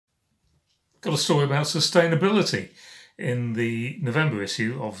got a story about sustainability in the November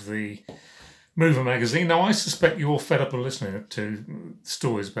issue of the Mover magazine. Now, I suspect you're fed up of listening to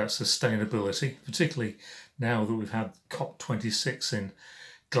stories about sustainability, particularly now that we've had COP26 in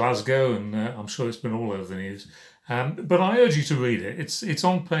Glasgow, and I'm sure it's been all over the news. But I urge you to read it. It's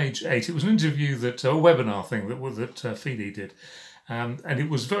on page 8. It was an interview a webinar thing that Phoebe did, and it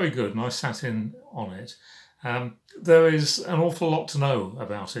was very good, and I sat in on it. There is an awful lot to know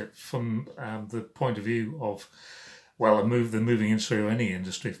about it from the point of view of, well, the moving industry or any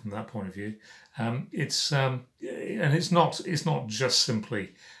industry from that point of view. It's not just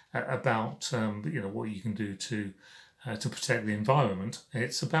simply about what you can do to protect the environment.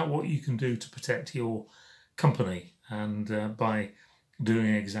 It's about what you can do to protect your company, and by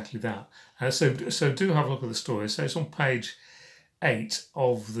doing exactly that. So do have a look at the story. So it's on page 8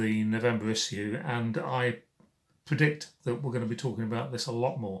 of the November issue, and I predict that we're going to be talking about this a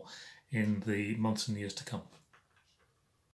lot more in the months and years to come.